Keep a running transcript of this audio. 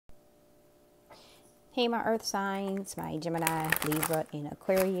Hey, my earth signs, my Gemini, Libra, and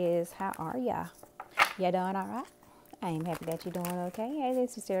Aquarius. How are ya? Ya doing all right? I am happy that you're doing okay. Hey,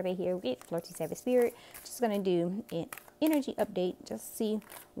 this is TarotBae here with FlirtySavageSpirit. Just going to do an energy update. Just see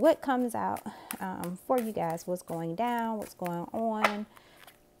what comes out for you guys. What's going down, what's going on,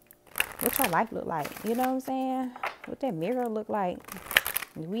 what your life look like. You know what I'm saying? What that mirror look like.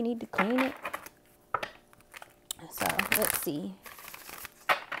 We need to clean it. So, let's see.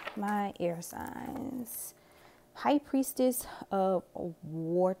 My air signs. High Priestess of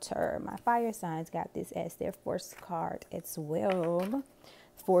Water. My fire signs got this as their first card as well.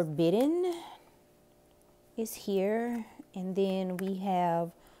 Forbidden is here. And then we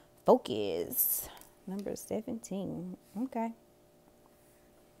have Focus. Number 17. Okay.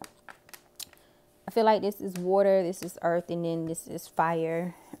 I feel like this is water, this is earth, and then this is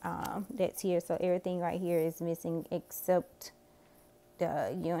fire that's here. So everything right here is missing except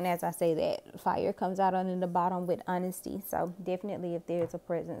and as I say that, fire comes out on the bottom with honesty. So definitely if there's a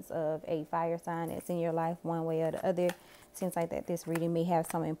presence of a fire sign that's in your life one way or the other, seems like that this reading may have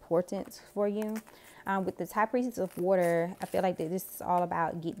some importance for you. With the High Priestess of Water, I feel like that this is all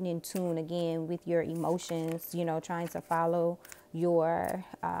about getting in tune again with your emotions, trying to follow your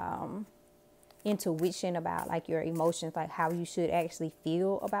intuition about like your emotions, like how you should actually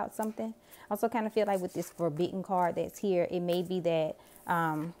feel about something. I also kind of feel like with this forbidden card that's here, it may be that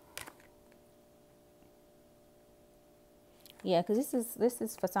yeah, because this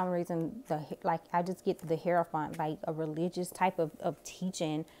is for some reason I just get the Hierophant, like a religious type of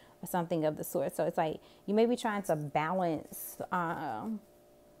teaching or something of the sort. So it's like you may be trying to balance a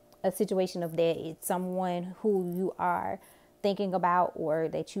situation of that it's someone who you are thinking about or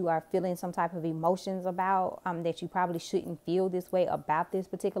that you are feeling some type of emotions about, that you probably shouldn't feel this way about this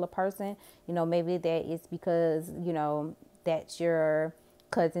particular person. Maybe that it's because that's your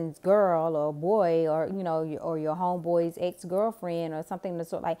cousin's girl or boy, or or your homeboy's ex-girlfriend or something. To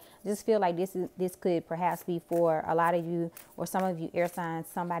sort, like, just feel like this could perhaps be for a lot of you or some of you air signs,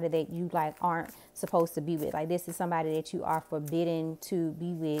 somebody that you like aren't supposed to be with. Like, this is somebody that you are forbidden to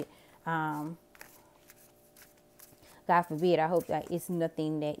be with. God forbid, I hope that it's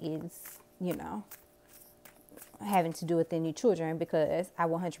nothing that is, having to do with any children, because I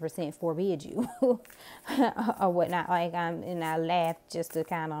 100% forbid you or whatnot. Like, and I laugh just to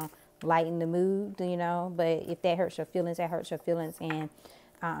kind of lighten the mood, but if that hurts your feelings, that hurts your feelings, and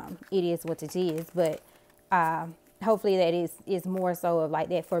it is what it is. But hopefully that is more so of like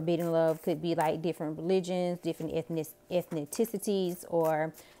that forbidden love could be like different religions, different ethnicities,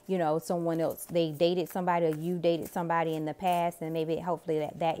 or someone else, they dated somebody or you dated somebody in the past, and maybe hopefully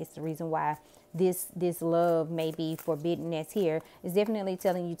that is the reason why this love may be forbidden that's here. Is definitely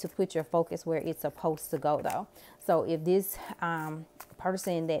telling you to put your focus where it's supposed to go, though. So if this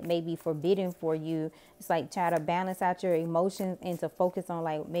person that may be forbidden for you, it's like try to balance out your emotions and to focus on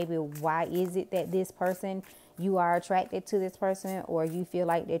like maybe why is it that this person, you are attracted to this person, or you feel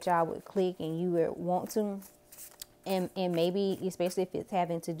like that y'all would click and you would want to. And maybe, especially if it's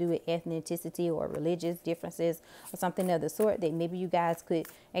having to do with ethnicity or religious differences or something of the sort, that maybe you guys could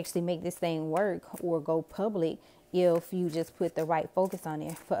actually make this thing work or go public if you just put the right focus on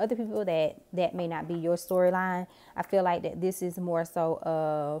it. For other people that may not be your storyline, I feel like that this is more so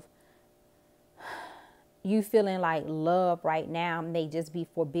of you feeling like love right now may just be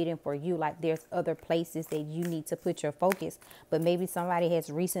forbidden for you. Like, there's other places that you need to put your focus, but maybe somebody has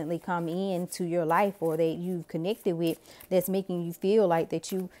recently come into your life or that you've connected with that's making you feel like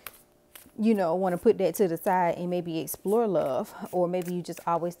that you want to put that to the side and maybe explore love. Or maybe you just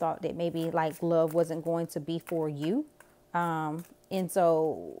always thought that maybe like love wasn't going to be for you. And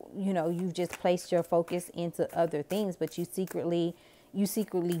so, you just placed your focus into other things, but you secretly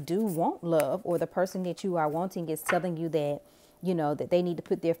do want love, or the person that you are wanting is telling you that, that they need to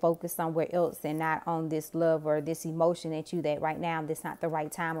put their focus somewhere else and not on this love or this emotion that right now, that's not the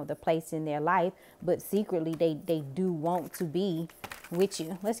right time or the place in their life, but secretly they do want to be with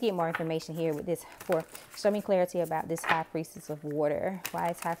you. Let's get more information here with this. Show me clarity about this High Priestess of Water. Why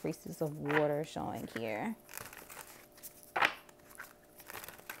is High Priestess of Water showing here?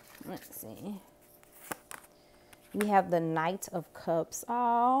 Let's see. We have the Knight of Cups.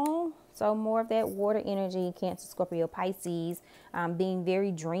 Oh, so more of that water energy, Cancer, Scorpio, Pisces, being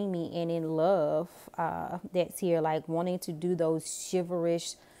very dreamy and in love. That's here, like wanting to do those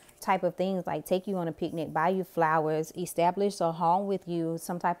shiverish type of things, like take you on a picnic, buy you flowers, establish a home with you,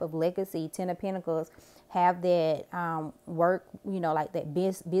 some type of legacy. Ten of Pentacles, have that work, like that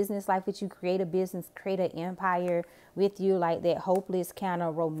business life with you, create a business, create an empire with you, like that hopeless kind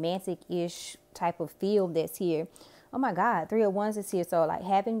of romantic-ish type of feel that's here. Oh my God, 3 of Wands is here. So like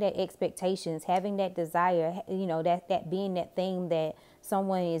having that expectations, having that desire, you know, that being that thing that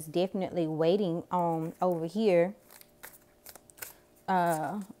someone is definitely waiting on over here,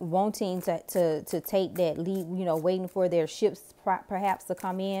 wanting to take that lead, you know, waiting for their ships perhaps to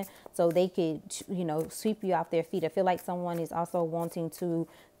come in so they could, you know, sweep you off their feet. I feel like someone is also wanting to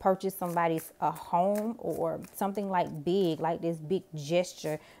purchase somebody's a home or something like big, like this big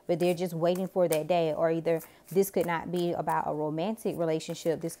gesture, but they're just waiting for that day. Or either this could not be about a romantic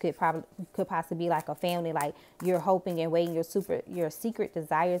relationship. This could possibly be like a family, like you're hoping and waiting. Your secret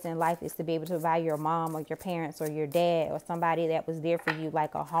desires in life is to be able to buy your mom or your parents or your dad or somebody that was there for you,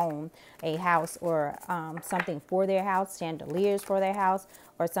 like a home, a house, or something for their house, chandeliers for their house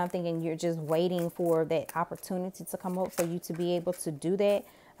or something, and you're just waiting for that opportunity to come up for you to be able to do that.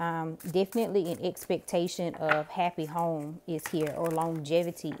 Definitely an expectation of happy home is here, or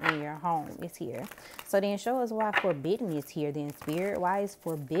longevity in your home is here. So then show us why forbidden is here then, Spirit. Why is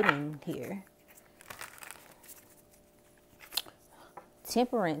forbidden here?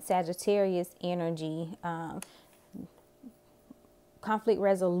 Temperance, Sagittarius energy, conflict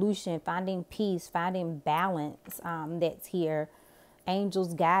resolution, finding peace, finding balance, that's here.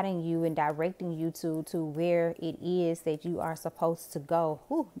 Angels guiding you and directing you to where it is that you are supposed to go.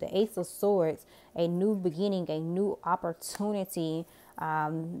 Ooh, the Ace of Swords, a new beginning, a new opportunity.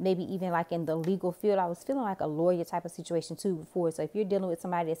 Maybe even like in the legal field. I was feeling like a lawyer type of situation too before. So if you're dealing with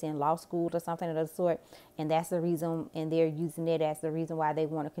somebody that's in law school or something of the sort, and that's the reason, and they're using it as the reason why they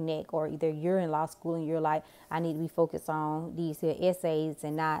want to connect, or either you're in law school and you're like, I need to be focused on these here essays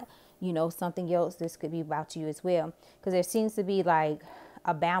and not, you know, something else. This could be about you as well, because there seems to be like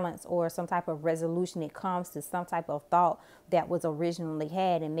a balance or some type of resolution that comes to some type of thought that was originally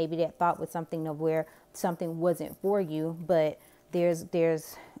had, and maybe that thought was something of where something wasn't for you, but there's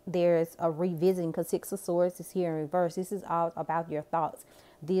a revisiting, because 6 of Swords is here in reverse. This is all about your thoughts.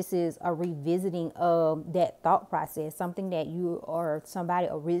 This is a revisiting of that thought process, something that you or somebody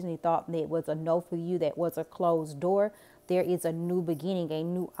originally thought that was a no for you, that was a closed door. There is a new beginning, a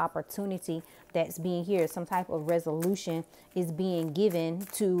new opportunity that's being here. Some type of resolution is being given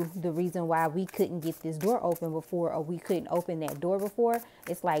to the reason why we couldn't get this door open before, or we couldn't open that door before.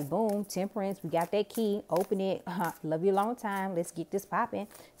 It's like, boom, temperance. We got that key. Open it. Love you a long time. Let's get this popping.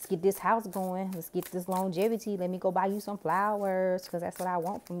 Let's get this house going. Let's get this longevity. Let me go buy you some flowers, because that's what I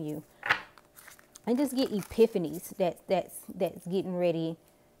want from you. And just get epiphanies that's getting ready,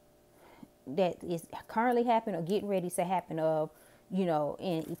 that is currently happening or getting ready to happen, of, you know,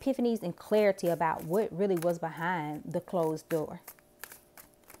 and epiphanies and clarity about what really was behind the closed door,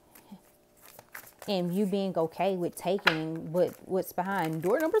 and you being okay with taking what's behind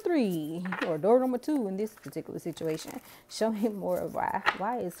door number 3 or door number 2 in this particular situation. Show me more of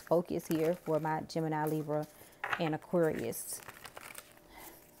why is focus here for my Gemini, Libra, and Aquarius.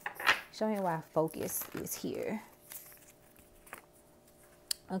 Show me why focus is here.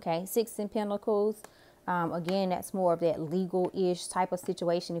 Okay, 6 in Pentacles. Again, that's more of that legal-ish type of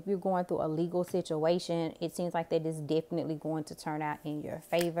situation. If you're going through a legal situation, it seems like that is definitely going to turn out in your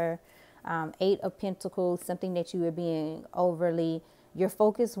favor. 8 of Pentacles, something that you were being overly, your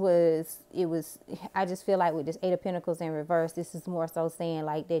focus was, I just feel like with this 8 of Pentacles in reverse, this is more so saying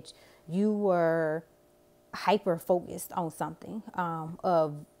like that you were hyper focused on something,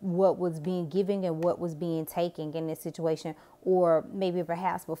 of what was being given and what was being taken in this situation. Or maybe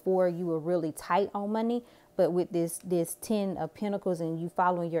perhaps before you were really tight on money, but with this 10 of Pentacles and you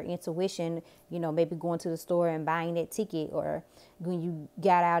following your intuition, you know, maybe going to the store and buying that ticket, or when you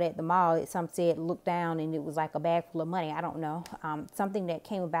got out at the mall, some said look down and it was like a bag full of money. I don't know, something that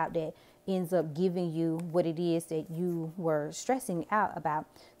came about that ends up giving you what it is that you were stressing out about,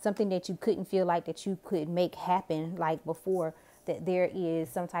 something that you couldn't feel like that you could make happen like before, that there is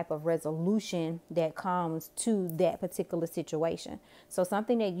some type of resolution that comes to that particular situation. So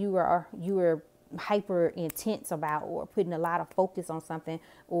something that you were hyper intense about, or putting a lot of focus on something,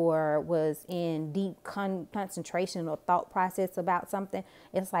 or was in deep concentration or thought process about something,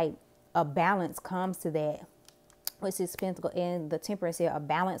 it's like a balance comes to that. Which is Pentacle and the Temperance here, a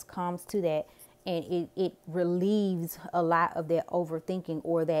balance comes to that, and it relieves a lot of that overthinking,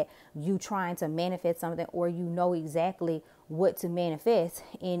 or that you trying to manifest something, or you know exactly what to manifest.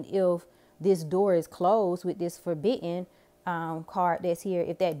 And if this door is closed with this forbidden card that's here,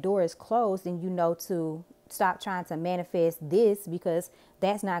 if that door is closed, then you know to stop trying to manifest this, because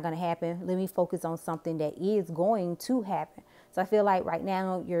that's not going to happen. Let me focus on something that is going to happen. So I feel like right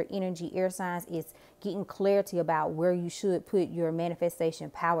now your energy, air signs, is getting clarity about where you should put your manifestation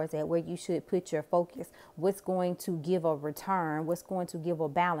powers at, where you should put your focus, what's going to give a return, what's going to give a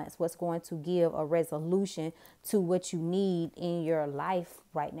balance, what's going to give a resolution to what you need in your life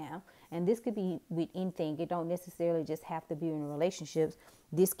right now. And this could be with anything. It don't necessarily just have to be in relationships.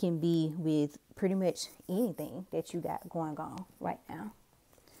 This can be with pretty much anything that you got going on right now.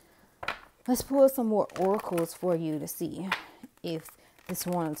 Let's pull some more oracles for you to see if this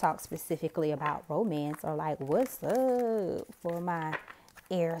one to talk specifically about romance, or like what's up for my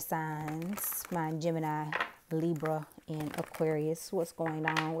air signs, my Gemini, Libra, and Aquarius. What's going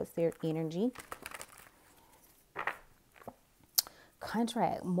on? What's their energy?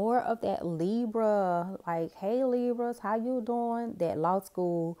 Contract, more of that Libra, like, hey Libras, how you doing? That law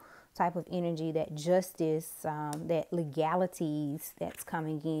school type of energy, that justice, that legalities that's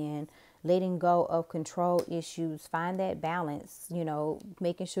coming in, letting go of control issues, find that balance, you know,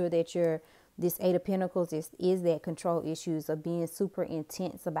 making sure that this Eight of Pentacles is that control issues of being super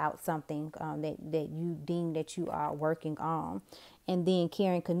intense about something that you deem that you are working on. And then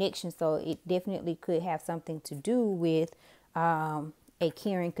caring connection. So it definitely could have something to do with a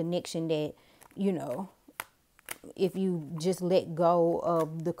caring connection that, you know, if you just let go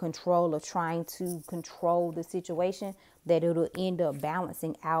of the control of trying to control the situation, that it'll end up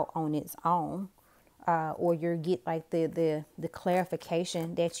balancing out on its own, or you'll get like the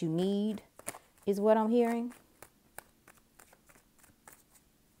clarification that you need, is what I'm hearing.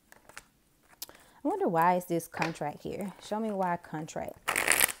 I wonder why is this contract here? Show me why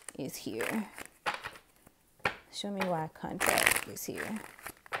contract is here. Show me why contract is here.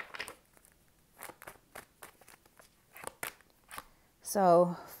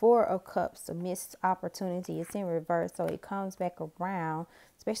 So 4 of Cups, a missed opportunity. It's in reverse, so it comes back around,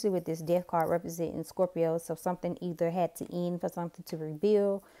 especially with this Death card representing Scorpio. So something either had to end for something to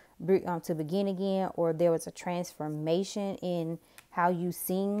rebuild, to begin again, or there was a transformation in how you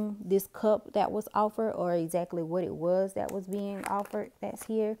seen this cup that was offered, or exactly what it was that was being offered. That's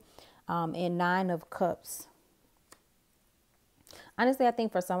here. And 9 of Cups. Honestly, I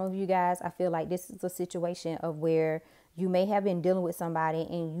think for some of you guys, I feel like this is a situation of where you may have been dealing with somebody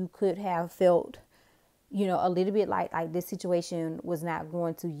and you could have felt, you know, a little bit like this situation was not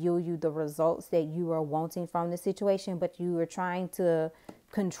going to yield you the results that you were wanting from the situation, but you were trying to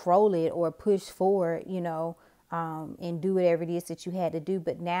control it or push forward, you know, and do whatever it is that you had to do.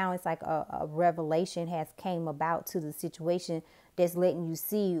 But now it's like a revelation has came about to the situation that's letting you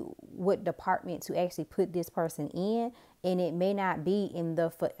see what department to actually put this person in. And it may not be in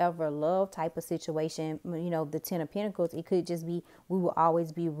the forever love type of situation. You know, the 10 of Pentacles, it could just be, we will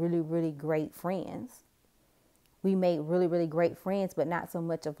always be really, really great friends. We make really, really great friends, but not so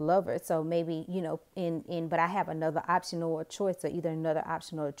much of lovers. So maybe, you know, but I have another option or a choice, or either another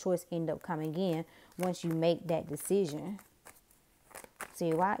option or a choice end up coming in once you make that decision.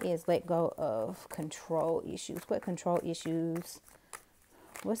 See, why is let go of control issues? What control issues?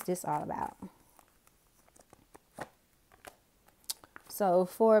 What's this all about? So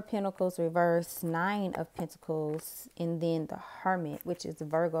 4 of Pentacles reverse, 9 of Pentacles, and then the Hermit, which is the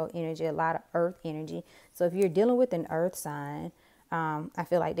Virgo energy, a lot of earth energy. So if you're dealing with an earth sign, I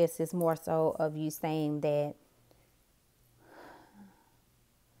feel like this is more so of you saying that.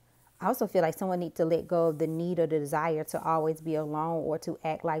 I also feel like someone needs to let go of the need or the desire to always be alone, or to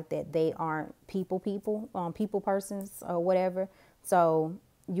act like that they aren't people persons or whatever. So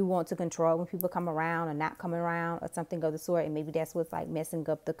you want to control when people come around or not coming around or something of the sort. And maybe that's what's like messing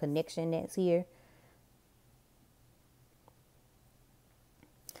up the connection that's here.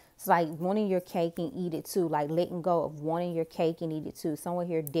 It's like wanting your cake and eat it too. Like letting go of wanting your cake and eat it too. Someone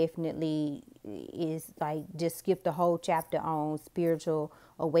here definitely is like just skip the whole chapter on spiritual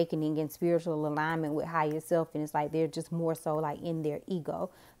awakening and spiritual alignment with higher self. And it's like they're just more so like in their ego.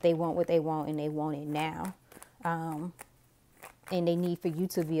 They want what they want and they want it now. And they need for you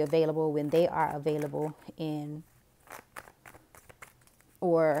to be available when they are available,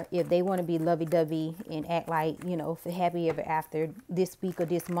 or if they want to be lovey-dovey and act like, you know, for happy ever after this week or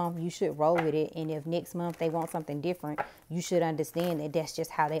this month, you should roll with it. And if next month they want something different, you should understand that that's just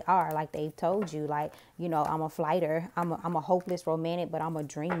how they are. Like they've told you, like, you know, I'm a flighter, I'm a hopeless romantic, but I'm a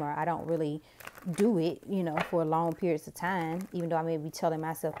dreamer. I don't really do it, you know, for long periods of time, even though I may be telling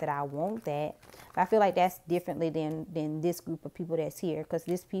myself that I want that. But I feel like that's differently than this group of people that's here, because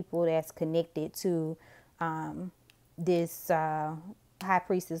this people that's connected to this High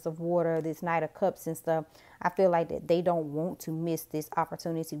Priestess of Water, this Knight of Cups and stuff, I feel like that they don't want to miss this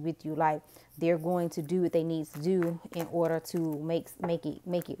opportunity with you. Like they're going to do what they need to do in order to make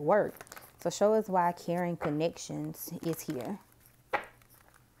it work. So show us why caring connections is here.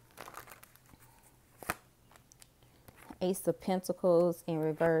 Ace of Pentacles in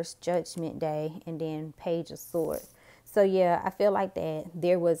reverse, Judgment Day, and then Page of Swords. So yeah, I feel like that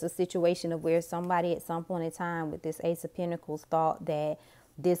there was a situation of where somebody at some point in time with this Ace of Pentacles thought that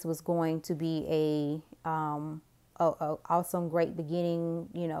this was going to be a awesome, great beginning,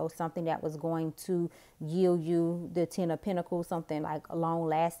 you know, something that was going to yield you the Ten of Pentacles, something like long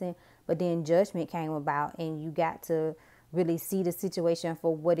lasting. But then Judgment came about, and you got to really see the situation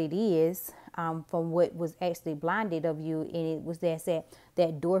for what it is, from what was actually blinded of you. And it was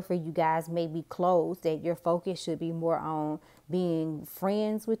that door for you guys may be closed, that your focus should be more on being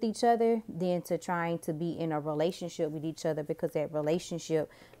friends with each other than to trying to be in a relationship with each other, because that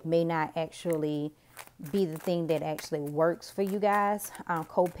relationship may not actually be the thing that actually works for you guys.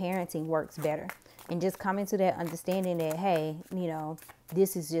 Co-parenting works better. And just coming to that understanding that, hey, you know,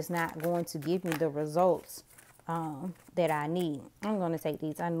 this is just not going to give me the results that I need. I'm going to take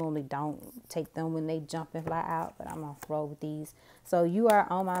these. I normally don't take them when they jump and fly out, but I'm going to roll with these. So you are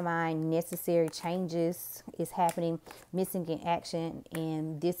on my mind. Necessary changes is happening. Missing in action.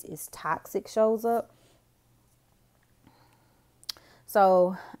 And this is toxic shows up.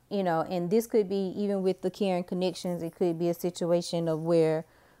 So, you know, and this could be, even with the caring connections, it could be a situation of where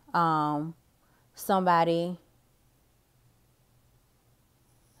somebody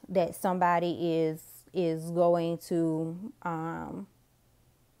is going to,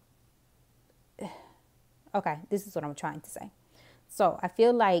 okay, this is what I'm trying to say. So I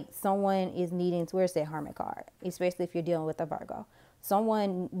feel like someone is needing to, where's that Hermit card, especially if you're dealing with a Virgo.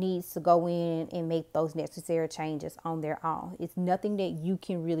 Someone needs to go in and make those necessary changes on their own. It's nothing that you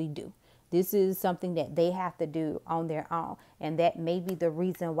can really do. This is something that they have to do on their own. And that may be the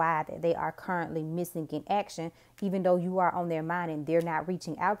reason why that they are currently missing in action, even though you are on their mind and they're not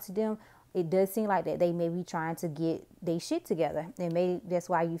reaching out to them. It does seem like that they may be trying to get their shit together. And maybe that's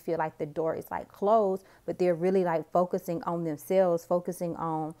why you feel like the door is like closed, but they're really like focusing on themselves, focusing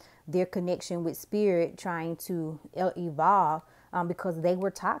on their connection with spirit, trying to evolve, because they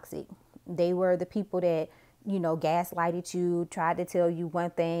were toxic. They were the people that, you know, gaslighted you, tried to tell you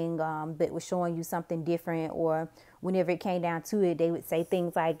one thing, but was showing you something different. Or whenever it came down to it, they would say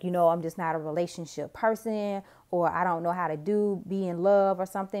things like, you know, I'm just not a relationship person, or I don't know how to be in love or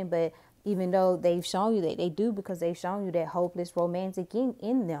something. But even though they've shown you that they do, because they've shown you that hopeless romantic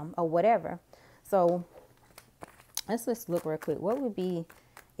in them or whatever. So let's just look real quick. What would be,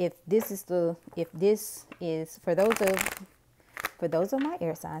 if this is for those of my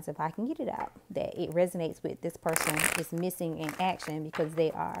air signs, if I can get it out, that it resonates with this person is missing in action because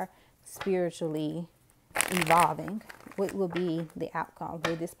they are spiritually evolving. What will be the outcome?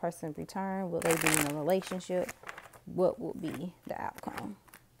 Will this person return? Will they be in a relationship? What will be the outcome?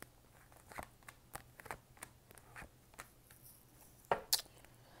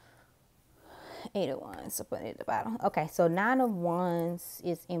 Eight of Wands, so put it at the bottom. Okay, so Nine of Wands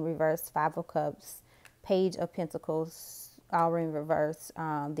is in reverse. Five of Cups, Page of Pentacles, all in reverse.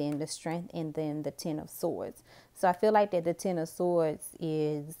 Then the Strength, and then the Ten of Swords. So I feel like that the Ten of Swords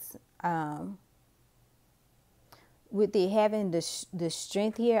is, with it having the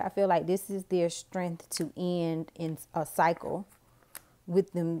Strength here, I feel like this is their strength to end in a cycle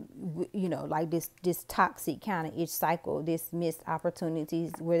with them, you know, like this toxic kind of itch cycle, this missed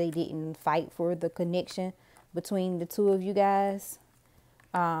opportunities where they didn't fight for the connection between the two of you guys.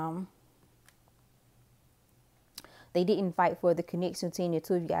 They didn't fight for the connection between the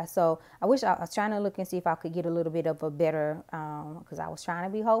two of you guys. So I was trying to look and see if I could get a little bit of a better, because I was trying to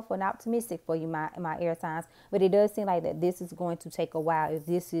be hopeful and optimistic for you, my air signs. But it does seem like that this is going to take a while. If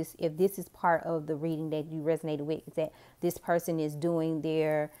this is part of the reading that you resonated with, is that this person is doing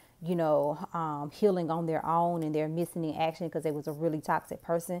their, you know, healing on their own, and they're missing in action because they was a really toxic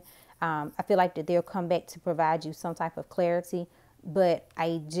person. I feel like that they'll come back to provide you some type of clarity. But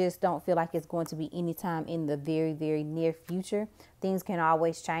I just don't feel like it's going to be any time in the very, very near future. Things can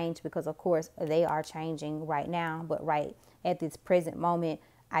always change because, of course, they are changing right now. But right at this present moment,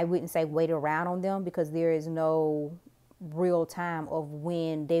 I wouldn't say wait around on them, because there is no real time of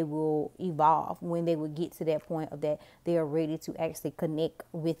when they will evolve, when they will get to that point of that they are ready to actually connect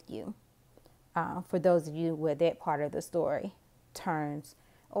with you. For those of you where that part of the story turns,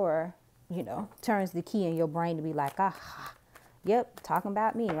 or, you know, turns the key in your brain to be like, yep, talking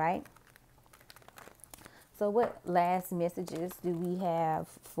about me, right? So what last messages do we have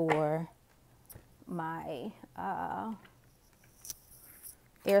for my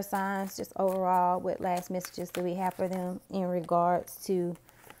air signs, just overall? What last messages do we have for them in regards to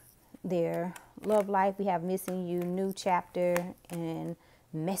their love life? We have missing you, new chapter, and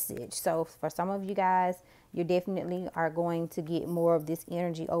message. So for some of you guys, you definitely are going to get more of this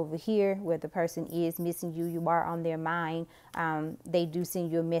energy over here where the person is missing you. You are on their mind. They do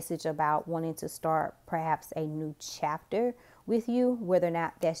send you a message about wanting to start perhaps a new chapter with you, whether or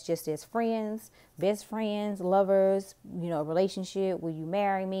not that's just as friends, best friends, lovers, you know, relationship, will you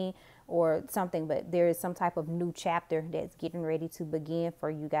marry me or something. But there is some type of new chapter that's getting ready to begin for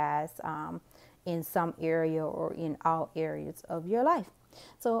you guys in some area or in all areas of your life.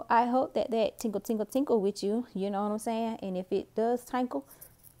 So I hope that tinkle, tinkle, tinkle with you. You know what I'm saying? And if it does tinkle,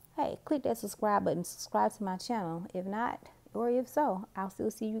 hey, click that subscribe button. Subscribe to my channel. If not, or if so, I'll still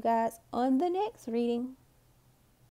see you guys on the next reading.